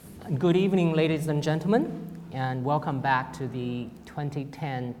Good evening, ladies and gentlemen, and welcome back to the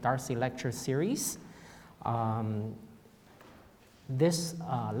 2010 Darcy Lecture Series. This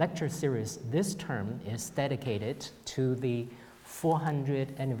lecture series this term is dedicated to the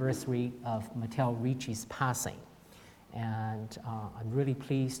 400th anniversary of Matteo Ricci's passing. And I'm really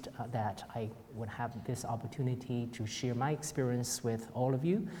pleased that I would have this opportunity to share my experience with all of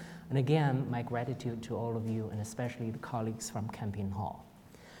you. And again, my gratitude to all of you, and especially the colleagues from Camping Hall.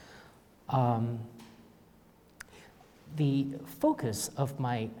 The focus of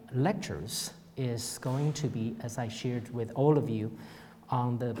my lectures is going to be, as I shared with all of you,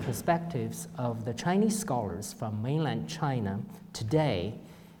 on the perspectives of the Chinese scholars from mainland China today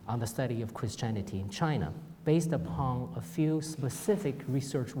on the study of Christianity in China, based upon a few specific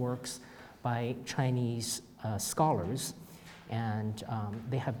research works by Chinese scholars. And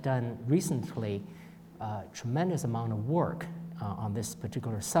they have done recently a tremendous amount of work on this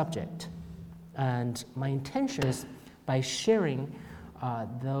particular subject. And my intention is by sharing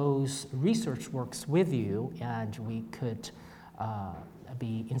those research works with you, and we could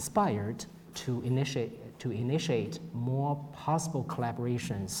be inspired to initiate more possible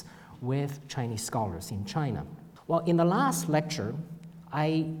collaborations with Chinese scholars in China. Well, in the last lecture,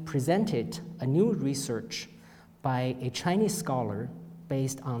 I presented a new research by a Chinese scholar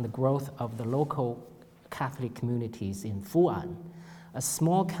based on the growth of the local Catholic communities in Fu'an, a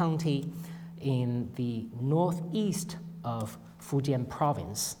small county in the northeast of Fujian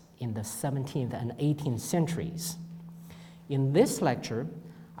province in the 17th and 18th centuries. In this lecture,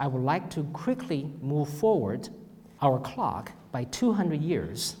 I would like to quickly move forward our clock by 200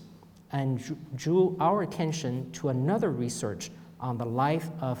 years and drew our attention to another research on the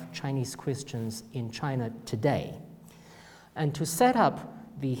life of Chinese Christians in China today. And to set up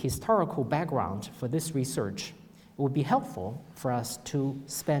the historical background for this research, it would be helpful for us to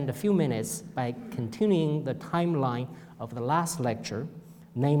spend a few minutes by continuing the timeline of the last lecture,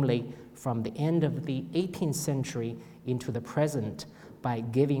 namely from the end of the 18th century into the present, by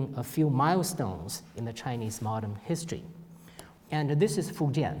giving a few milestones in the Chinese modern history. And this is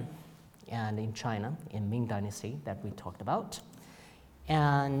Fujian, and in China, in Ming Dynasty that we talked about.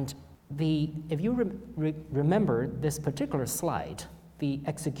 And if you remember this particular slide, the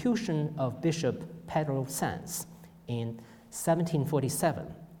execution of Bishop Pedro Sanz in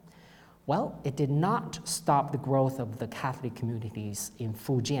 1747, well, it did not stop the growth of the Catholic communities in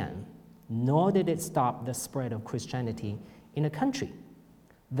Fujian, nor did it stop the spread of Christianity in the country.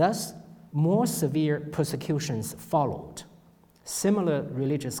 Thus, more severe persecutions followed. Similar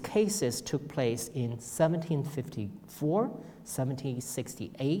religious cases took place in 1754,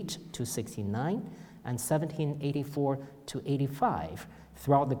 1768 to 69, and 1784 to 85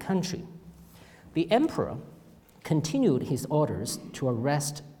 throughout the country. The emperor continued his orders to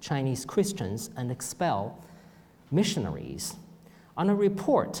arrest Chinese Christians and expel missionaries. On a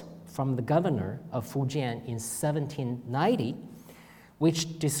report from the governor of Fujian in 1790,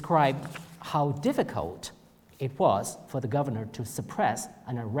 which described how difficult it was for the governor to suppress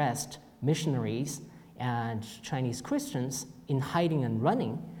and arrest missionaries and Chinese Christians in hiding and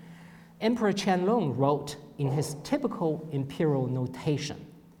running, Emperor Qianlong wrote in his typical imperial notation,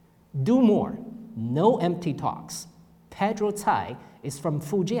 "Do more, no empty talks. Pedro Cai is from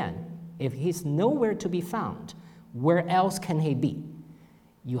Fujian. If he's nowhere to be found, where else can he be?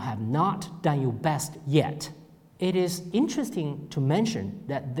 You have not done your best yet." It is interesting to mention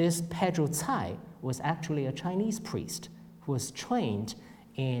that this Pedro Cai was actually a Chinese priest who was trained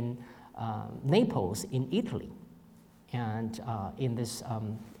in Naples in Italy, and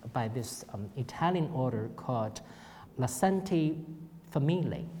by this Italian order called La Santa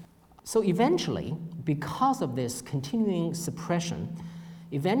Famiglia. So eventually, because of this continuing suppression,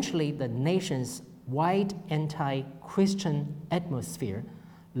 eventually the nation's wide anti-Christian atmosphere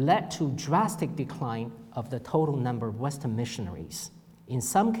led to drastic decline of the total number of Western missionaries, in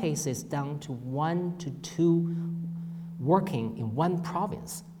some cases down to 1 to 2 working in one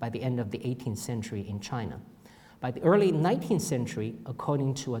province by the end of the 18th century in China. By the early 19th century,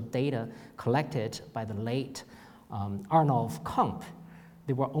 according to a data collected by the late Arnulf Kamp,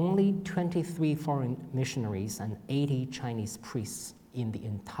 there were only 23 foreign missionaries and 80 Chinese priests in the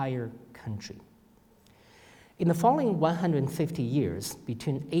entire country. In the following 150 years,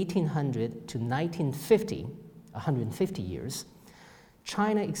 between 1800 to 1950, 150 years,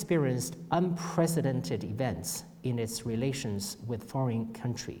 China experienced unprecedented events in its relations with foreign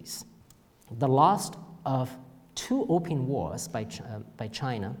countries. The loss of 2 open wars by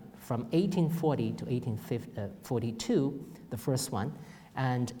China from 1840 to 1842, the first one,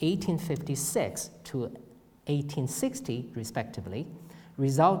 and 1856 to 1860, respectively,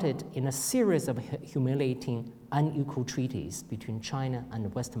 resulted in a series of humiliating, unequal treaties between China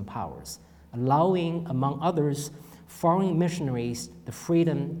and Western powers, allowing, among others, foreign missionaries the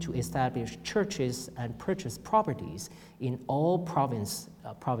freedom to establish churches and purchase properties in all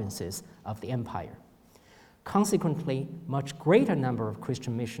provinces of the empire. Consequently, much greater number of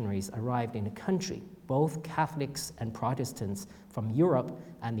Christian missionaries arrived in the country, both Catholics and Protestants from Europe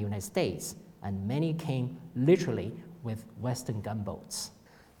and the United States, and many came literally with Western gunboats.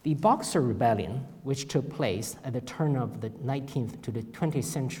 The Boxer Rebellion, which took place at the turn of the 19th to the 20th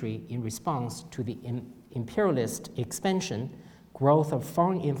century in response to the imperialist expansion, growth of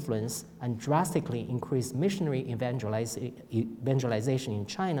foreign influence, and drastically increased missionary evangelization in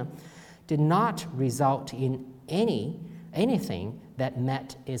China, did not result in anything that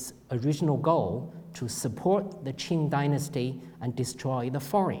met its original goal to support the Qing dynasty and destroy the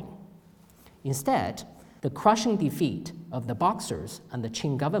foreign. Instead, the crushing defeat of the Boxers and the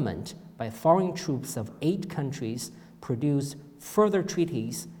Qing government by foreign troops of 8 countries produced further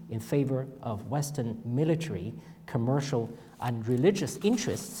treaties in favor of Western military, commercial, and religious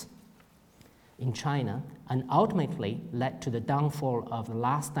interests in China, and ultimately led to the downfall of the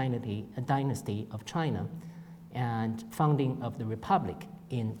last dynasty of China and founding of the Republic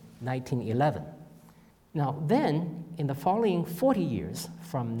in 1911. Now then, in the following 40 years,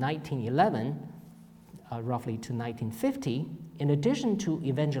 from 1911 roughly to 1950, in addition to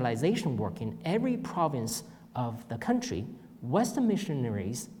evangelization work in every province of the country, Western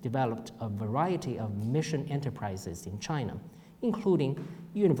missionaries developed a variety of mission enterprises in China, including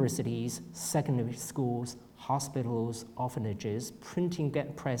universities, secondary schools, hospitals, orphanages, printing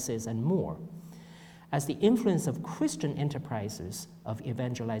presses, and more. As the influence of Christian enterprises of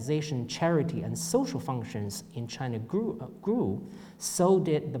evangelization, charity, and social functions in China grew, so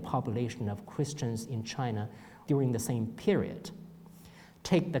did the population of Christians in China during the same period.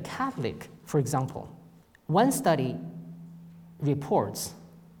 Take the Catholic, for example. One study reports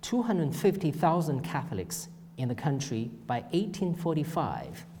 250,000 Catholics in the country by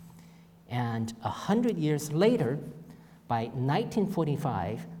 1845, and 100 years later, by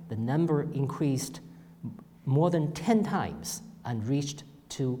 1945, the number increased more than 10 times and reached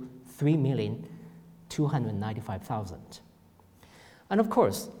to 3,295,000. And of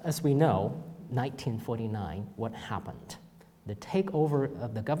course, as we know, 1949, what happened? The takeover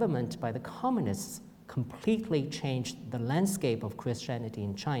of the government by the communists completely changed the landscape of Christianity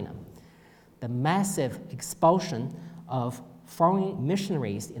in China. The massive expulsion of foreign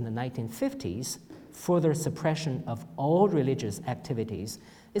missionaries in the 1950s, further suppression of all religious activities,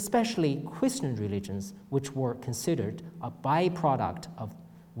 especially Christian religions, which were considered a byproduct of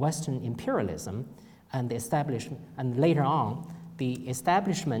Western imperialism, and later on, the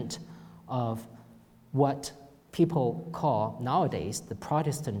establishment of what people call nowadays the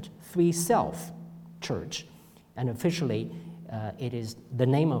Protestant Three Self Church, and officially the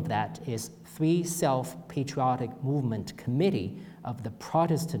name of that is Three Self Patriotic Movement Committee of the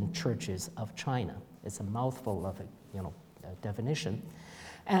Protestant Churches of China. It's a mouthful of a definition.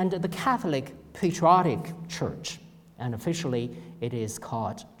 And the Catholic Patriotic Church, and officially it is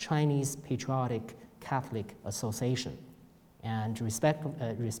called Chinese Patriotic Catholic Association, and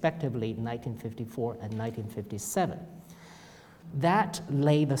respectively 1954 and 1957. That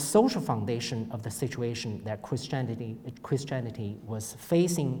laid the social foundation of the situation that Christianity was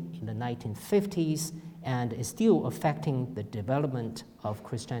facing in the 1950s and is still affecting the development of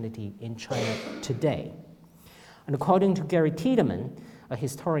Christianity in China today. And according to Gary Tiedemann, a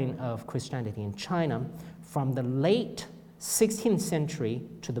historian of Christianity in China, from the late 16th century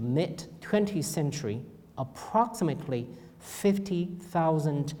to the mid-20th century, approximately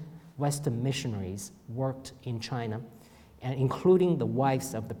 50,000 Western missionaries worked in China, and including the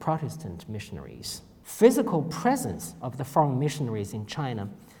wives of the Protestant missionaries. Physical presence of the foreign missionaries in China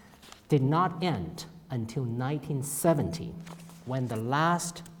did not end until 1970, when the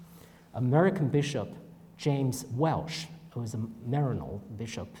last American bishop, James Welsh, who was a Maryknoll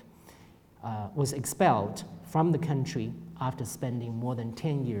bishop, was expelled from the country after spending more than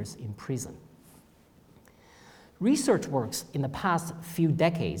 10 years in prison. Research works in the past few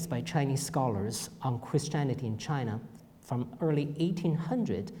decades by Chinese scholars on Christianity in China from early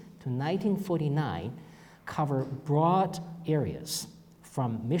 1800 to 1949 cover broad areas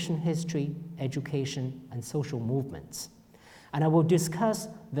from mission history, education, and social movements. And I will discuss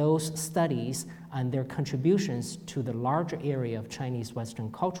those studies and their contributions to the larger area of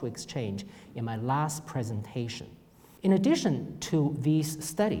Chinese-Western cultural exchange in my last presentation. In addition to these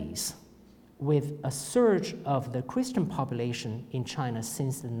studies, with a surge of the Christian population in China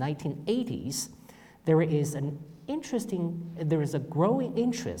since the 1980s, there is a growing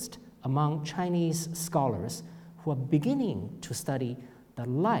interest among Chinese scholars who are beginning to study the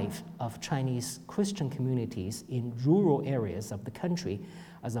life of Chinese Christian communities in rural areas of the country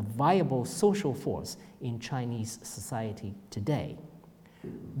as a viable social force in Chinese society today.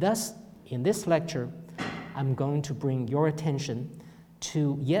 Thus, in this lecture, I'm going to bring your attention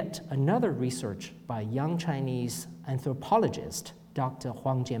to yet another research by young Chinese anthropologist, Dr.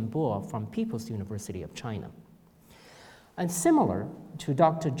 Huang Jianbo from People's University of China. And similar to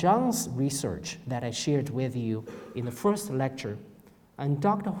Dr. Zhang's research that I shared with you in the first lecture, and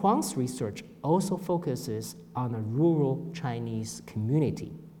Dr. Huang's research also focuses on a rural Chinese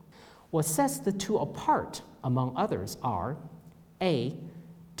community. What sets the two apart, among others, are A,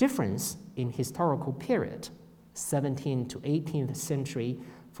 difference in historical period, 17th to 18th century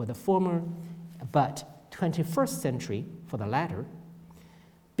for the former, but 21st century for the latter.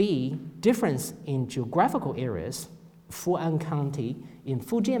 B, difference in geographical areas, Fu'an County in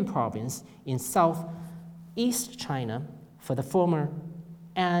Fujian province in southeast China for the former,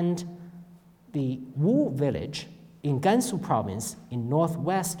 and the Wu village in Gansu province in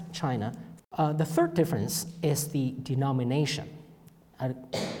northwest China. The third difference is the denomination.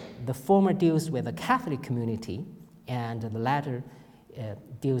 The former deals with a Catholic community, and the latter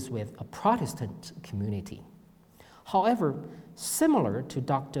deals with a Protestant community. However, similar to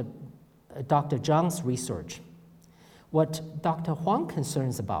Dr. Zhang's research, what Dr. Huang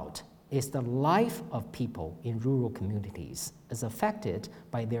concerns about is the life of people in rural communities as affected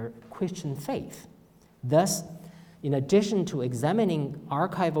by their Christian faith. Thus, in addition to examining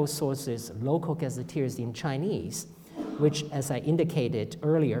archival sources, local gazetteers in Chinese, which, as I indicated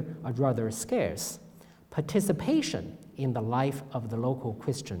earlier, are rather scarce, participation in the life of the local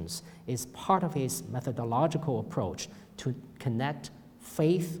Christians is part of his methodological approach to connect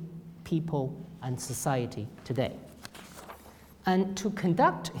faith, people, and society today. And to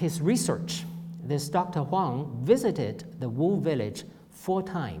conduct his research, this Dr. Huang visited the Wu village 4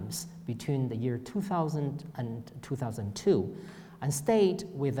 times between the year 2000 and 2002 and stayed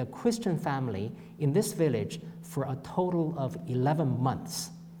with a Christian family in this village for a total of 11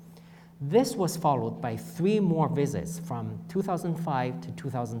 months. This was followed by 3 more visits from 2005 to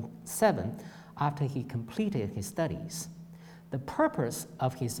 2007 after he completed his studies. The purpose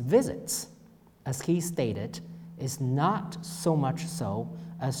of his visits, as he stated, is not so much so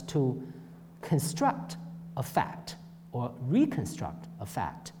as to construct a fact or reconstruct a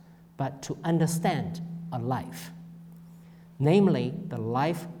fact, but to understand a life, namely the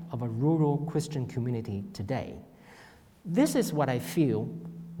life of a rural Christian community today. This is what I feel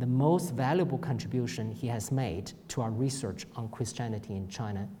the most valuable contribution he has made to our research on Christianity in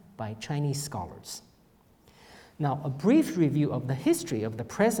China by Chinese scholars. Now, a brief review of the history of the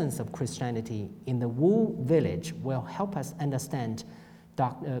presence of Christianity in the Wu village will help us understand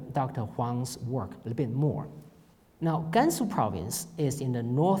Dr. Huang's work a little bit more. Now, Gansu province is in the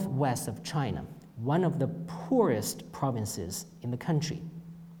northwest of China, one of the poorest provinces in the country.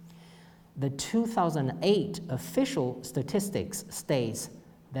 The 2008 official statistics states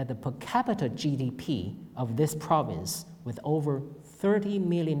that the per capita GDP of this province, with over 30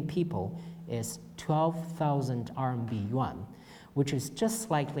 million people, is 12,000 RMB yuan, which is just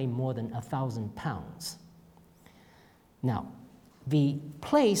slightly more than 1,000 pounds. Now, the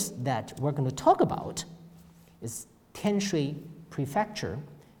place that we're going to talk about is Tianshui Prefecture,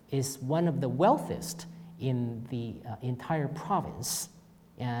 is one of the wealthiest in the entire province,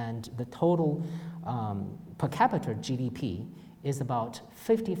 and the total per capita GDP is about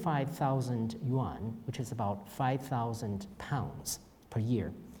 55,000 yuan, which is about 5,000 pounds per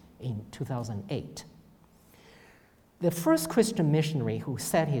year in 2008. The first Christian missionary who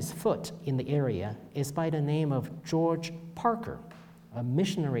set his foot in the area is by the name of George Parker, a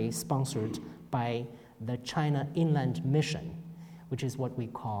missionary sponsored by the China Inland Mission, which is what we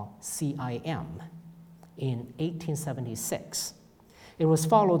call CIM, in 1876. It was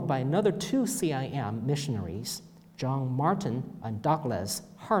followed by another 2 CIM missionaries, John Martin and Douglas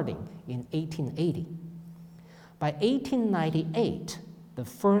Harding, in 1880. By 1898, the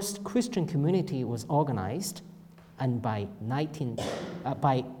first Christian community was organized, and by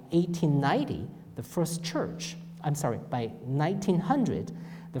 1890, the first church, by 1900,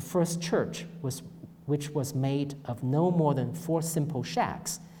 the first church which was made of no more than 4 simple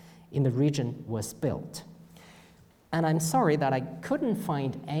shacks in the region was built. And I'm sorry that I couldn't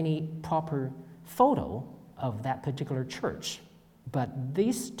find any proper photo of that particular church, but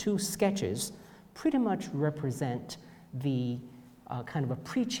these 2 sketches pretty much represent the kind of a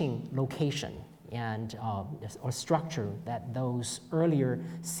preaching location and or structure that those earlier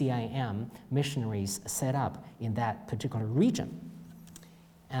CIM missionaries set up in that particular region.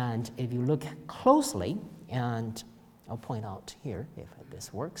 And if you look closely, and I'll point out here if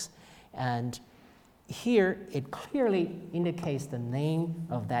this works, and here it clearly indicates the name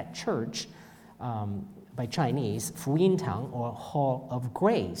of that church by Chinese, Fuyintang, or Hall of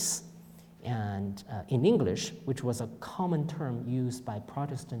Grace, and in English, which was a common term used by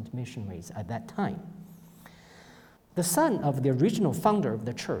Protestant missionaries at that time. The son of the original founder of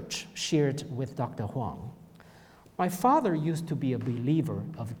the church shared with Dr. Huang, "My father used to be a believer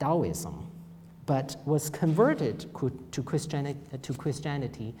of Taoism, but was converted to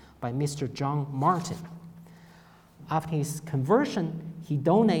Christianity by Mr. John Martin. After his conversion, he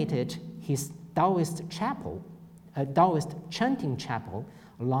donated his Taoist chanting chapel,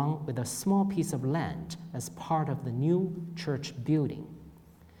 along with a small piece of land as part of the new church building.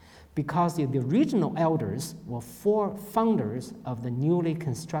 Because the original elders were 4 founders of the newly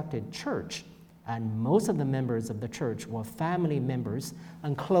constructed church, and most of the members of the church were family members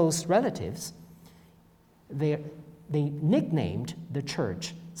and close relatives, they nicknamed the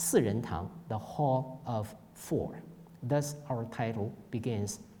church 四人堂, the Hall of Four. Thus, our title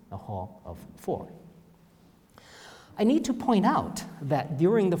begins the Hall of Four. I need to point out that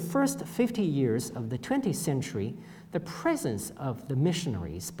during the first 50 years of the 20th century, the presence of the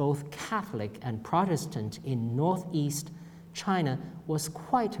missionaries, both Catholic and Protestant, in northeast China was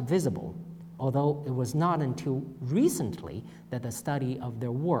quite visible, although it was not until recently that the study of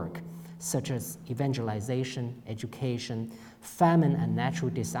their work, such as evangelization, education, famine and natural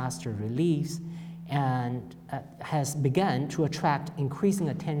disaster reliefs, and has begun to attract increasing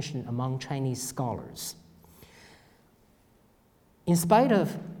attention among Chinese scholars. In spite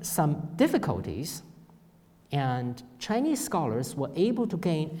of some difficulties, and Chinese scholars were able to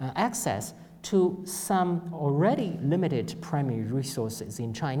gain access to some already limited primary resources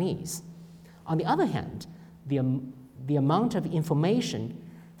in Chinese. On the other hand, the amount of information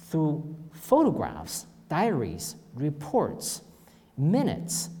through photographs, diaries, reports,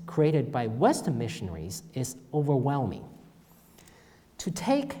 minutes created by Western missionaries is overwhelming. To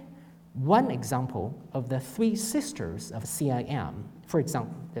take one example of the 3 sisters of CIM,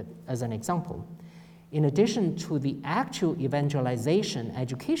 as an example, in addition to the actual evangelization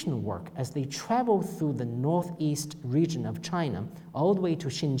educational work as they traveled through the northeast region of China all the way to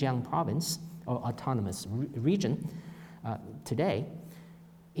Xinjiang province, or autonomous region today,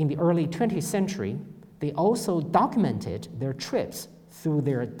 in the early 20th century, they also documented their trips through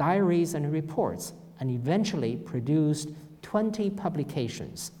their diaries and reports, and eventually produced 20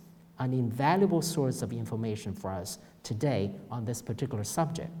 publications, an invaluable source of information for us today on this particular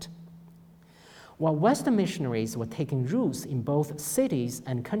subject. While Western missionaries were taking roots in both cities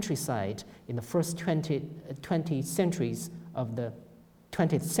and countryside in the first 20 centuries of the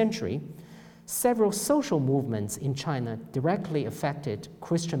 20th century, several social movements in China directly affected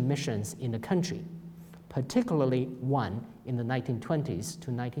Christian missions in the country, particularly one in the 1920s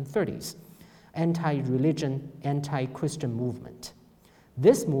to 1930s, anti-religion, anti-Christian movement.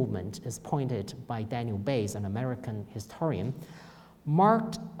 This movement, as pointed by Daniel Bays, an American historian,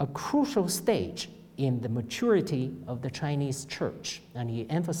 marked a crucial stage in the maturity of the Chinese church, and he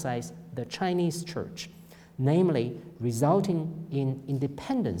emphasized the Chinese church, namely resulting in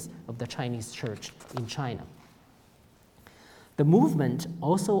independence of the Chinese church in China. The movement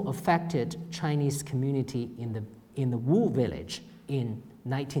also affected Chinese community in the Wu village in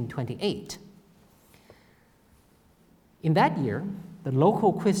 1928. In that year, the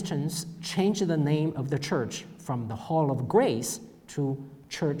local Christians changed the name of the church from the Hall of Grace to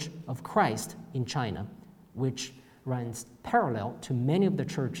Church of Christ in China, which runs parallel to many of the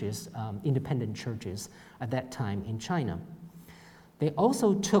churches, independent churches at that time in China. They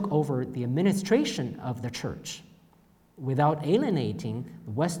also took over the administration of the church. Without alienating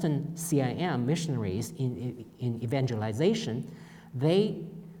Western CIM missionaries in evangelization, they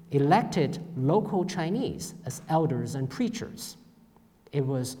elected local Chinese as elders and preachers. It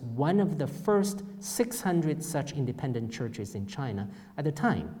was one of the first 600 such independent churches in China at the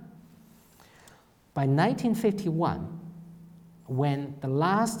time. By 1951, when the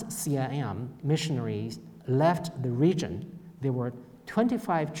last CIM missionaries left the region, there were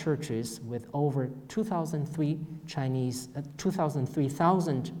 25 churches with over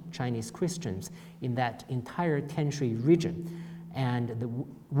 2,003,000 Chinese Christians in that entire Tianshui region. And the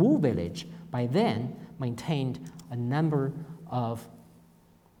Wu village by then maintained a number of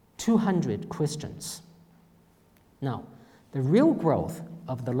 200 Christians. Now, the real growth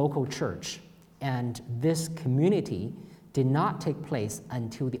of the local church and this community did not take place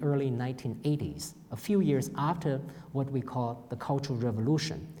until the early 1980s, a few years after what we call the Cultural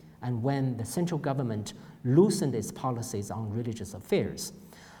Revolution, and when the central government loosened its policies on religious affairs.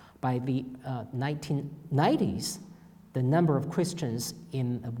 By the 1990s, the number of Christians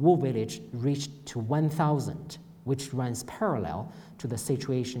in Wu Village reached to 1,000, which runs parallel to the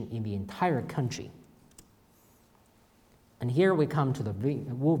situation in the entire country. And here we come to the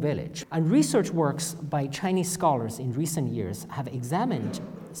Wu Village. And research works by Chinese scholars in recent years have examined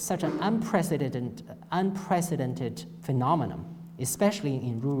such an unprecedented phenomenon, especially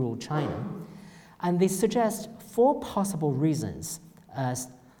in rural China. And they suggest 4 possible reasons as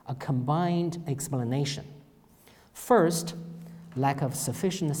a combined explanation. First, lack of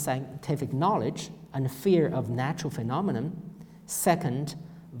sufficient scientific knowledge and fear of natural phenomenon. Second,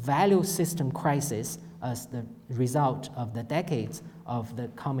 value system crisis as the result of the decades of the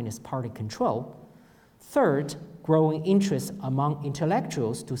Communist Party control. Third, growing interest among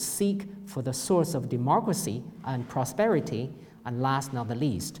intellectuals to seek for the source of democracy and prosperity. And last not the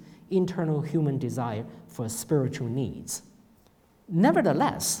least, internal human desire for spiritual needs.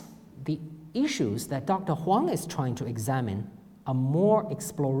 Nevertheless, the issues that Dr. Huang is trying to examine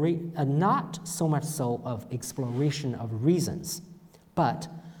are not so much so of exploration of reasons, but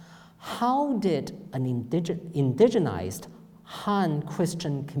how did an indigenized Han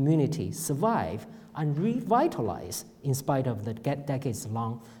Christian community survive and revitalize in spite of the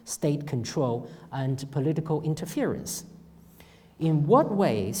decades-long state control and political interference? In what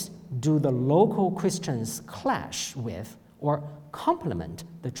ways do the local Christians clash with or complement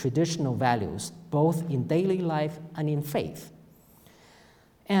the traditional values, both in daily life and in faith?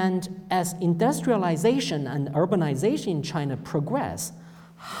 And as industrialization and urbanization in China progress,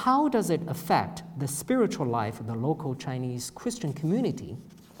 how does it affect the spiritual life of the local Chinese Christian community?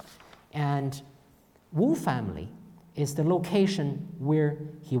 And Wu family is the location where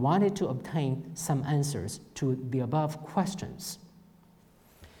he wanted to obtain some answers to the above questions.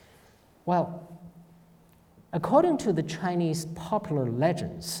 Well, according to the Chinese popular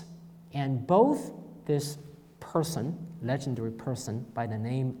legends, and both this person, legendary person by the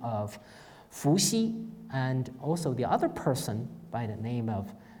name of Fu Xi, and also the other person by the name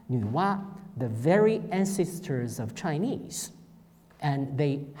of Nuwa, the very ancestors of Chinese. And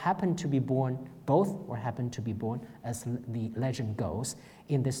they happen to be born, both were happen to be born, as the legend goes,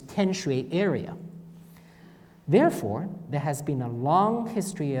 in this Tianshui area. Therefore, there has been a long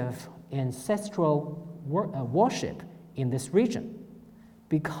history of ancestral worship in this region.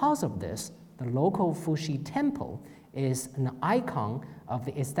 Because of this, the local Fuxi temple is an icon of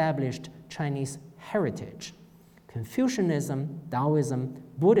the established Chinese heritage. Confucianism, Taoism,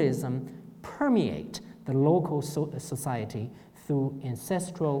 Buddhism permeate the local society through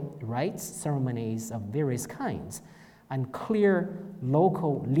ancestral rites, ceremonies of various kinds, and clear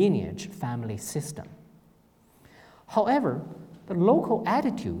local lineage family system. However, the local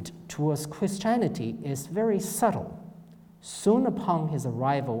attitude towards Christianity is very subtle. Soon upon his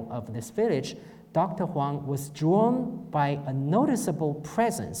arrival of this village, Dr. Huang was drawn by a noticeable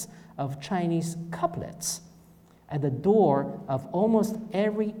presence of Chinese couplets at the door of almost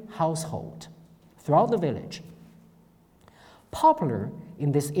every household throughout the village. Popular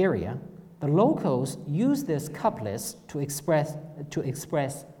in this area, the locals use these couplets to express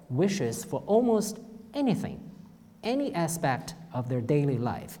wishes for almost anything, any aspect of their daily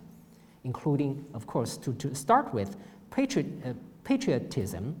life, including, of course, to start with,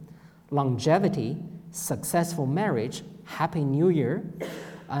 patriotism, longevity, successful marriage, Happy New Year,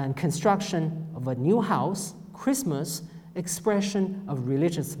 and construction of a new house, Christmas, expression of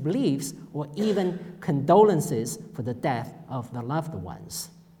religious beliefs, or even condolences for the death of the loved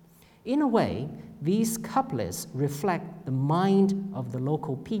ones. In a way, these couplets reflect the mind of the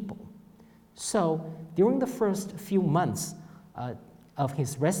local people. So, during the first few months of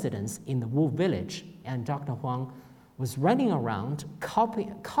his residence in the Wu village, and Dr. Huang was running around,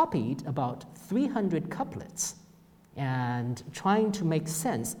 copied about 300 couplets and trying to make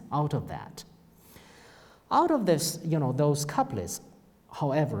sense out of that. Out of this, those couplets,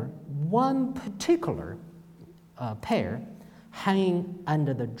 however, one particular pair hanging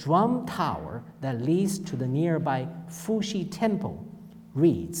under the drum tower that leads to the nearby Fuxi temple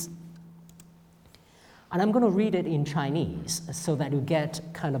reads, and I'm going to read it in Chinese so that you get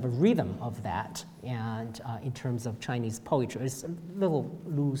kind of a rhythm of that, and in terms of Chinese poetry. It's a little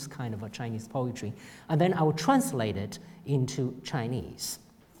loose kind of a Chinese poetry. And then I will translate it into Chinese.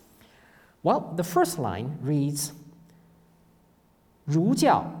 Well, the first line reads, 儒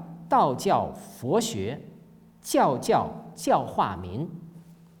教、道教、佛学、教教教化民.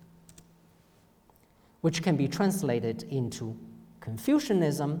 which can be translated into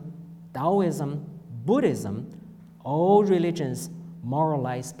Confucianism, Taoism, Buddhism. All religions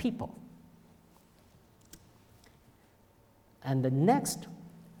moralize people. And the next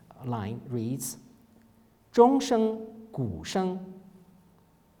line reads, 钟声鼓声，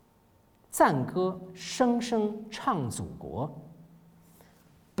赞歌声声唱祖国.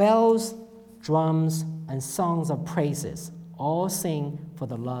 Bells, drums, and songs of praises all sing for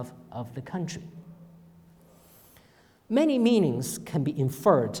the love of the country. Many meanings can be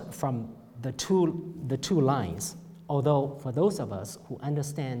inferred from the two lines, although for those of us who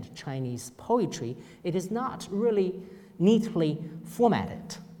understand Chinese poetry, it is not really neatly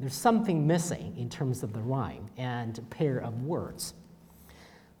formatted. There's something missing in terms of the rhyme and pair of words.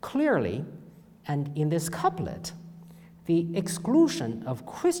 Clearly, and in this couplet, the exclusion of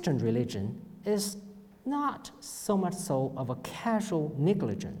Christian religion is not so much so of a casual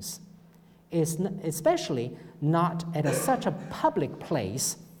negligence, especially not at such a public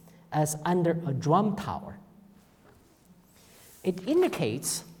place as under a drum tower. It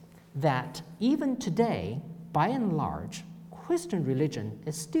indicates that even today, by and large, Christian religion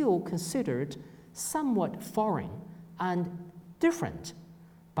is still considered somewhat foreign and different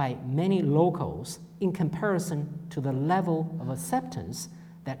by many locals in comparison to the level of acceptance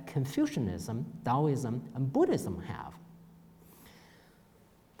that Confucianism, Taoism, and Buddhism have.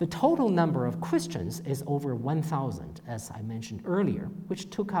 The total number of Christians is over 1,000, as I mentioned earlier, which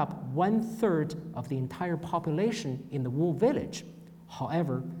took up 1/3 of the entire population in the Wu village.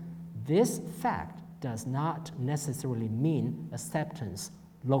 However, this fact does not necessarily mean acceptance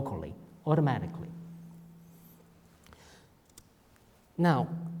locally, automatically. Now,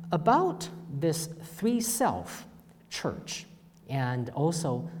 about this three-self church and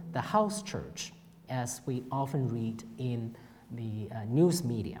also the house church, as we often read in the news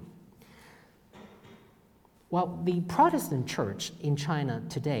media. Well, the Protestant church in China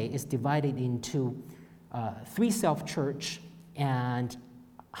today is divided into three-self church and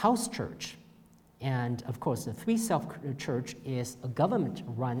house church. And of course, the three-self church is a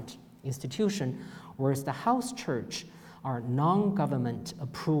government-run institution, whereas the house church are non-government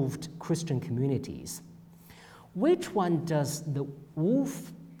approved Christian communities. Which one does the Wu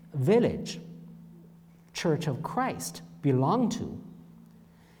Village Church of Christ belong to?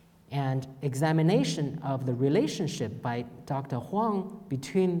 And examination of the relationship by Dr. Huang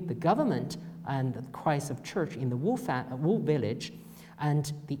between the government and the Christ of Church in the Wu Village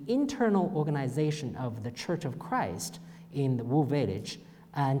and the internal organization of the Church of Christ in the Wu Village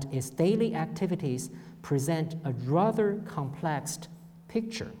and its daily activities present a rather complex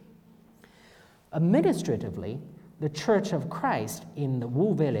picture. Administratively, the Church of Christ in the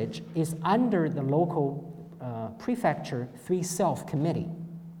Wu Village is under the local prefecture three-self committee.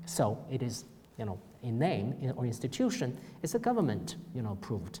 So it is, in name or institution, it's a government,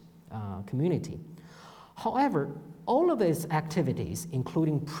 approved community. However, all of its activities,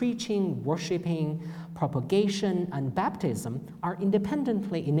 including preaching, worshiping, propagation, and baptism, are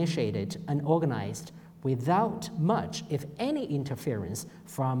independently initiated and organized without much, if any, interference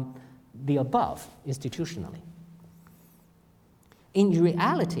from the above institutionally. In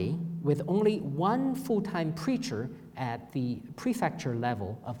reality, with only one full-time preacher at the prefecture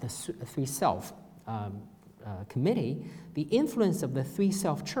level of the three-self committee, the influence of the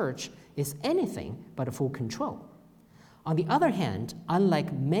three-self church is anything but a full control. On the other hand,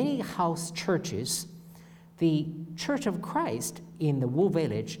 unlike many house churches, the Church of Christ in the Wu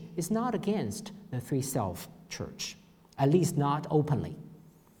Village is not against the three-self church, at least not openly.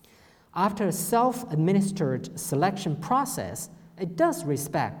 After a self-administered selection process, it does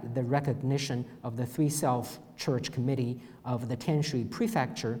respect the recognition of the three-self church committee of the Tianshui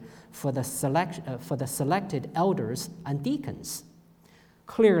prefecture for the selected elders and deacons.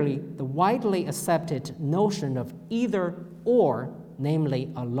 Clearly, the widely accepted notion of either or, namely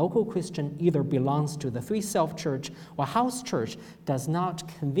a local Christian either belongs to the three-self church or house church, does not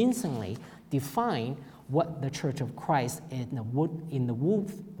convincingly define what the Church of Christ in the Wu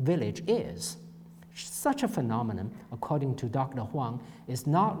Village is. Such a phenomenon, according to Dr. Huang, is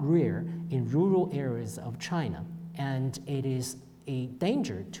not rare in rural areas of China, and it is a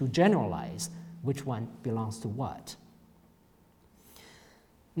danger to generalize which one belongs to what.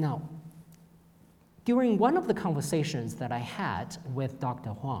 Now, during one of the conversations that I had with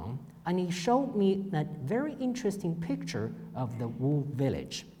Dr. Huang, and he showed me that very interesting picture of the Wu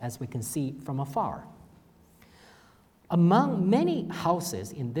Village, as we can see from afar. Among many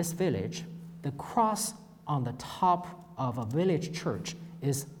houses in this village, the cross on the top of a village church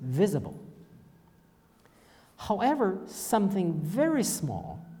is visible. However, something very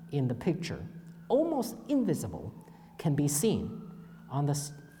small in the picture, almost invisible, can be seen. On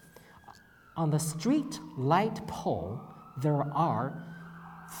the street light pole, there are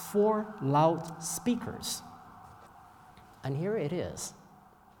 4 loud speakers. And here it is.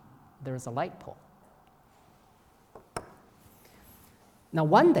 There's a light pole. Now,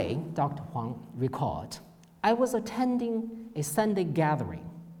 one day, Dr. Huang recalled, I was attending a Sunday gathering.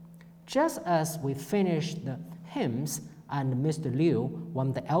 Just as we finished the hymns and Mr. Liu, one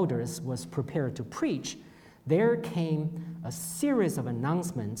of the elders, was prepared to preach, there came a series of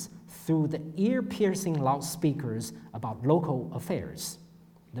announcements through the ear-piercing loudspeakers about local affairs.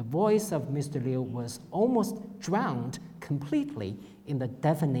 The voice of Mr. Liu was almost drowned completely in the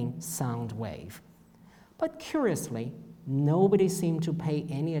deafening sound wave. But curiously, nobody seemed to pay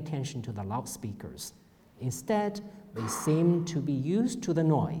any attention to the loudspeakers. Instead, they seemed to be used to the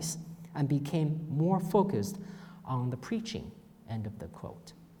noise and became more focused on the preaching. End of the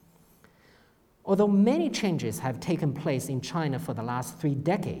quote. Although many changes have taken place in China for the last 3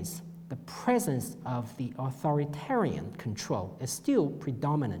 decades, the presence of the authoritarian control is still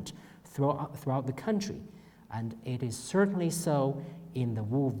predominant throughout the country, and it is certainly so in the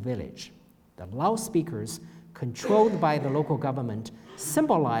Wu village. The loudspeakers controlled by the local government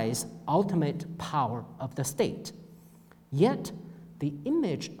symbolize ultimate power of the state. Yet, the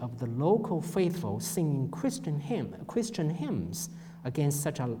image of the local faithful singing Christian hymns against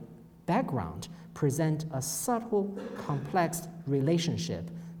such a background present a subtle, complex relationship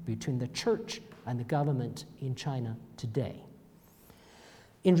between the church and the government in China today.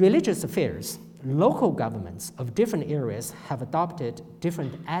 In religious affairs, local governments of different areas have adopted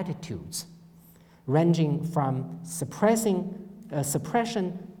different attitudes, ranging from suppression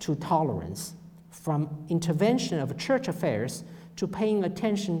to tolerance, from intervention of church affairs to paying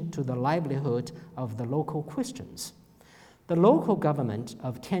attention to the livelihood of the local Christians. The local government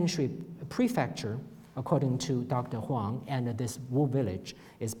of Tianshui Prefecture, according to Dr. Huang, and this Wu village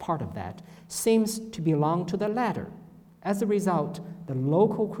is part of that, seems to belong to the latter. As a result, the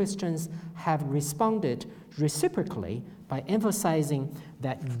local Christians have responded reciprocally by emphasizing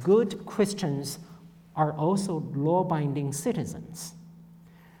that good Christians are also law-binding citizens.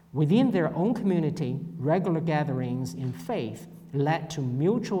 Within their own community, regular gatherings in faith led to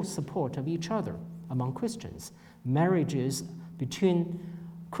mutual support of each other among Christians. Marriages between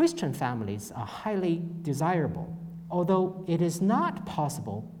Christian families are highly desirable. Although it is not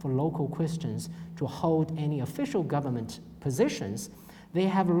possible for local Christians to hold any official government positions, they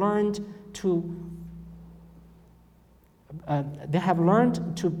have learned to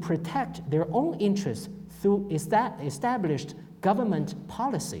protect their own interests through established government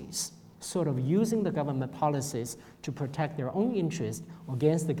policies, sort of using the government policies to protect their own interests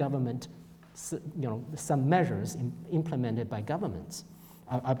against the government, some measures implemented by governments,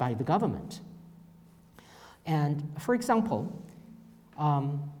 by the government. And for example,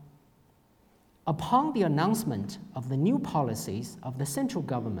 upon the announcement of the new policies of the central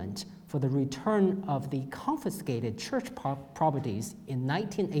government for the return of the confiscated church properties in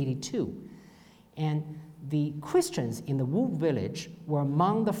 1982, and the Christians in the Wu village were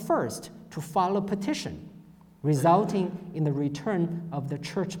among the first to file a petition, resulting in the return of the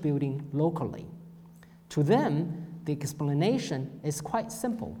church building locally. To them, the explanation is quite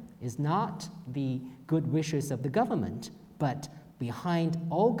simple. It's not the good wishes of the government, but behind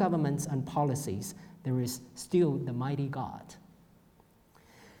all governments and policies, there is still the mighty God.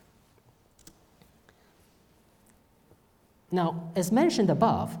 Now, as mentioned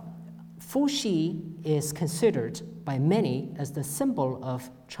above, Fuxi is considered by many as the symbol of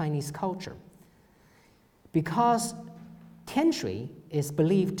Chinese culture. Because Tianshui is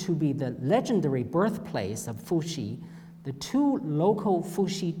believed to be the legendary birthplace of Fuxi, the 2 local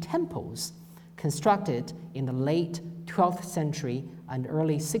Fuxi temples constructed in the late 12th century and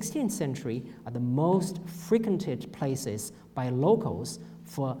early 16th century are the most frequented places by locals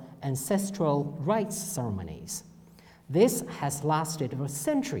for ancestral rites ceremonies. This has lasted for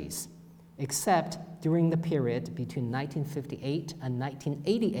centuries, except during the period between 1958 and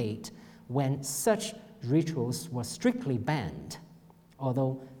 1988, when such rituals were strictly banned,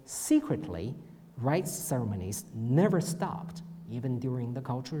 although secretly, rites ceremonies never stopped, even during the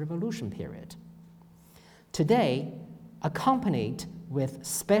Cultural Revolution period. Today, accompanied with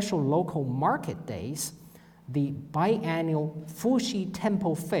special local market days, the biannual Fuxi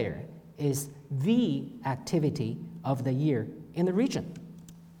Temple Fair is the activity of the year in the region.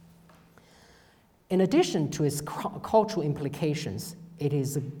 In addition to its cultural implications, it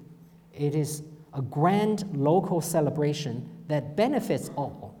is a grand local celebration that benefits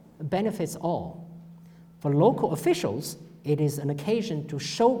all. For local officials, it is an occasion to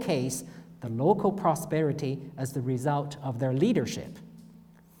showcase the local prosperity as the result of their leadership.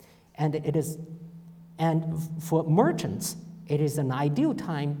 And for merchants, it is an ideal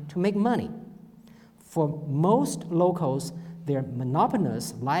time to make money. For most locals, their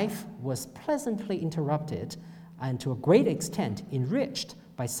monotonous life was pleasantly interrupted and to a great extent enriched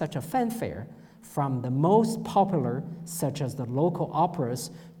by such a fanfare, from the most popular, such as the local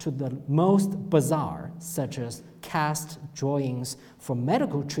operas, to the most bizarre, such as cast drawings for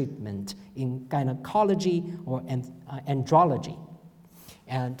medical treatment in gynecology or andrology.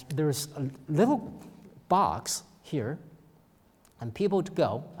 And there's a little box here, and people to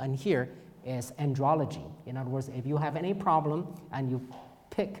go, and here is andrology. In other words, if you have any problem and you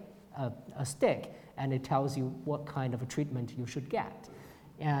pick a stick, and it tells you what kind of a treatment you should get.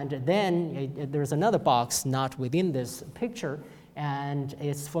 And then there's another box not within this picture, and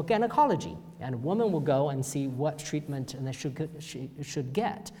it's for gynecology. And a woman will go and see what treatment she should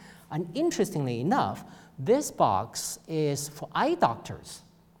get. And interestingly enough, this box is for eye doctors.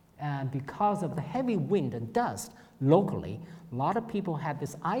 And because of the heavy wind and dust locally, a lot of people have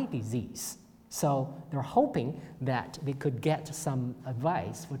this eye disease. So they're hoping that they could get some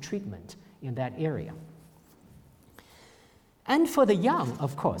advice for treatment in that area. And for the young,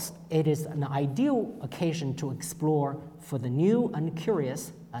 of course, it is an ideal occasion to explore for the new and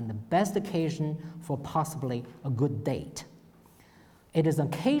curious, and the best occasion for possibly a good date. It is an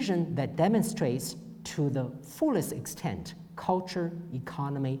occasion that demonstrates to the fullest extent culture,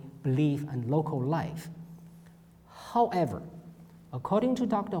 economy, belief, and local life. However, according to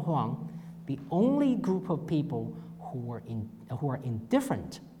Dr. Huang, the only group of people who are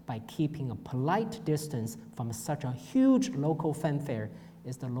indifferent by keeping a polite distance from such a huge local fanfare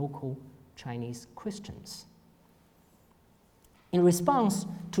is the local Chinese Christians. In response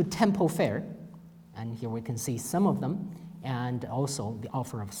to temple fair, and here we can see some of them, and also the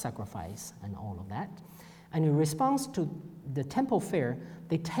offer of sacrifice and all of that, and in response to the temple fair,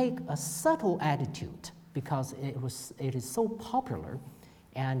 they take a subtle attitude because it is so popular,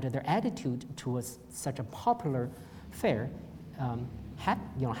 and their attitude towards such a popular fair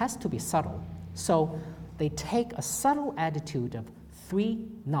has to be subtle. So they take a subtle attitude of 3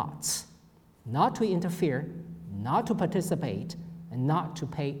 nots: not to interfere, not to participate, and not to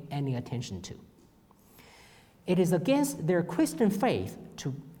pay any attention to. It is against their Christian faith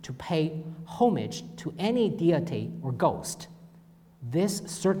to pay homage to any deity or ghost. This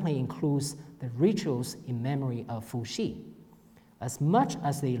certainly includes the rituals in memory of Fuxi. As much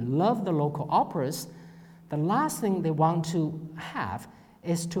as they love the local operas, the last thing they want to have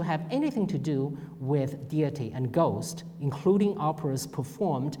is to have anything to do with deity and ghost, including operas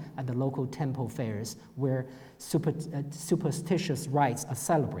performed at the local temple fairs where superstitious rites are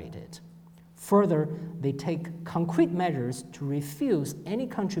celebrated. Further, they take concrete measures to refuse any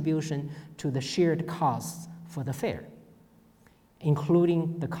contribution to the shared costs for the fair,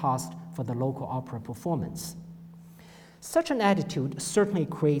 including the cost for the local opera performance. Such an attitude certainly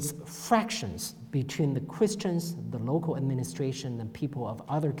creates fractions between the Christians, the local administration, and people of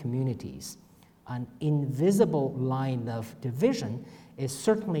other communities. An invisible line of division is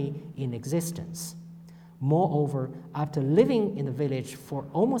certainly in existence. Moreover, after living in the village for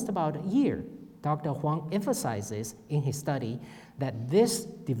almost about a year, Dr. Huang emphasizes in his study that this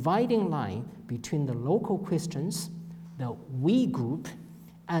dividing line between the local Christians, the we group,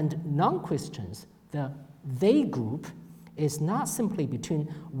 and non-Christians, the they group, is not simply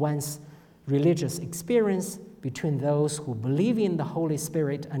between one's religious experience, between those who believe in the Holy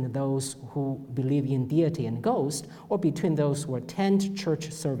Spirit and those who believe in deity and ghost, or between those who attend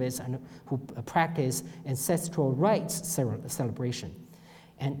church service and who practice ancestral rites celebration.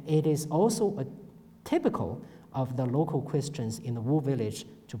 And it is also typical of the local Christians in the Wu village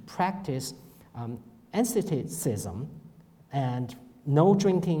to practice asceticism and no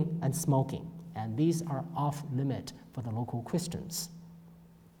drinking and smoking. And these are off limit for the local Christians.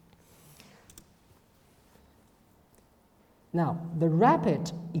 Now, the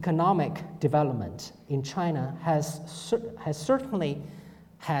rapid economic development in China has certainly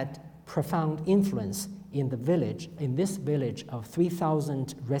had profound influence in this village of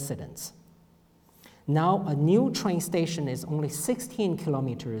 3,000 residents. Now, a new train station is only 16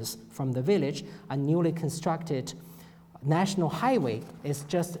 kilometers from the village. A newly constructed national highway is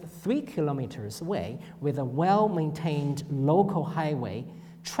just 3 kilometers away. With a well-maintained local highway,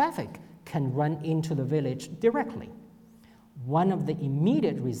 traffic can run into the village directly. One of the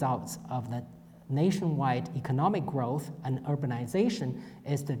immediate results of the nationwide economic growth and urbanization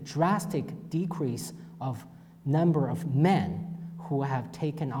is the drastic decrease of number of men who have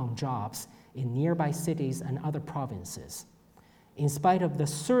taken on jobs in nearby cities and other provinces. In spite of the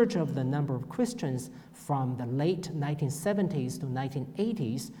surge of the number of Christians from the late 1970s to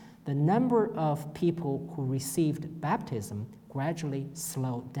 1980s, the number of people who received baptism gradually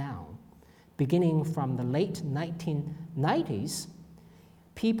slowed down. Beginning from the late 1990s,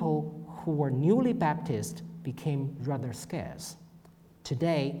 people who were newly baptized became rather scarce.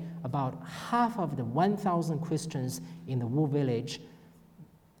 Today, about half of the 1,000 Christians in the Wu Village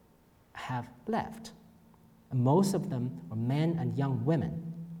have left. Most of them are men and young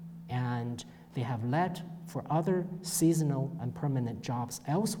women, and they have left for other seasonal and permanent jobs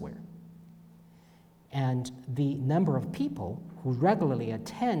elsewhere. And the number of people who regularly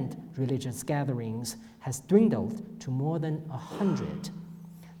attend religious gatherings has dwindled to more than 100.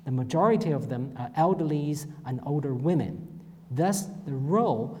 The majority of them are elderlies and older women. Thus, the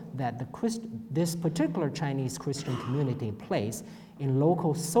role that this particular Chinese Christian community plays in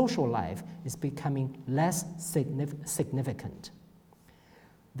local social life is becoming less significant.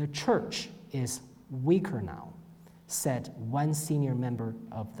 The church is weaker now, said one senior member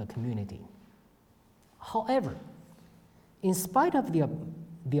of the community. However, in spite of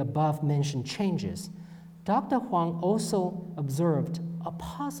the above-mentioned changes, Dr. Huang also observed a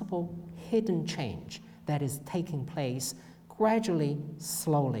possible hidden change that is taking place gradually,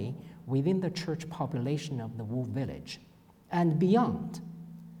 slowly, within the church population of the Wu Village and beyond.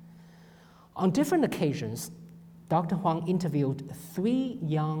 On different occasions, Dr. Huang interviewed 3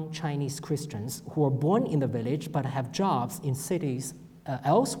 young Chinese Christians who were born in the village but have jobs in cities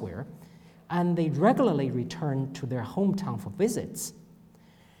elsewhere, and they regularly return to their hometown for visits,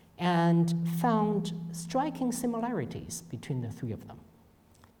 and found striking similarities between the 3 of them.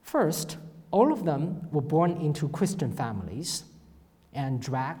 First, all of them were born into Christian families and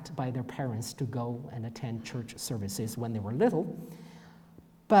dragged by their parents to go and attend church services when they were little,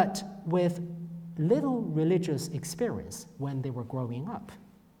 but with little religious experience when they were growing up.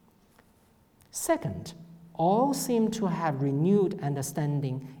 Second, all seem to have renewed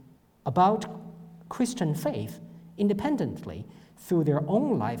understanding about Christian faith independently through their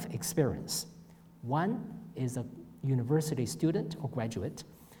own life experience. One is a university student or graduate.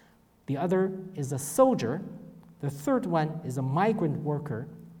 The other is a soldier. The third one is a migrant worker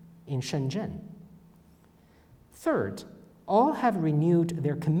in Shenzhen. Third, all have renewed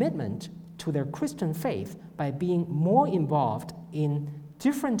their commitment to their Christian faith by being more involved in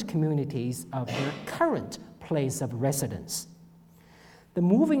different communities of their current place of residence. The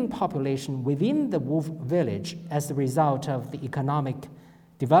moving population within the Wu Village as a result of the economic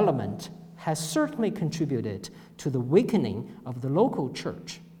development has certainly contributed to the weakening of the local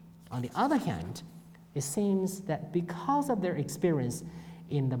church. On the other hand, it seems that because of their experience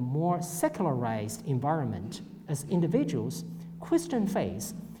in the more secularized environment as individuals, Christian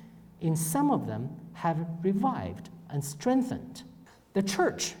faith in some of them have revived and strengthened. The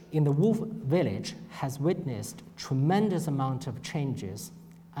church in the Wu Village has witnessed tremendous amount of changes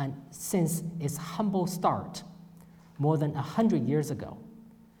and since its humble start more than 100 years ago.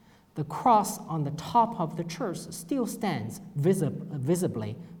 The cross on the top of the church still stands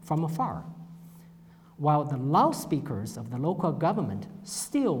visibly from afar, while the loudspeakers of the local government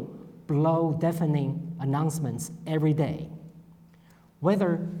still blow deafening announcements every day.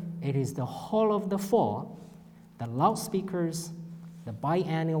 Whether it is the Hall of the Four, the loudspeakers, the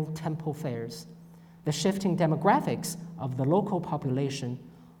biannual temple fairs, the shifting demographics of the local population,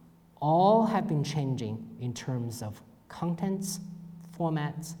 all have been changing in terms of contents,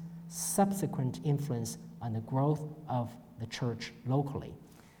 formats, subsequent influence on the growth of the church locally.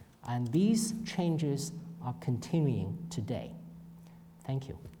 And these changes are continuing today. Thank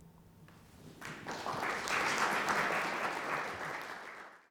you.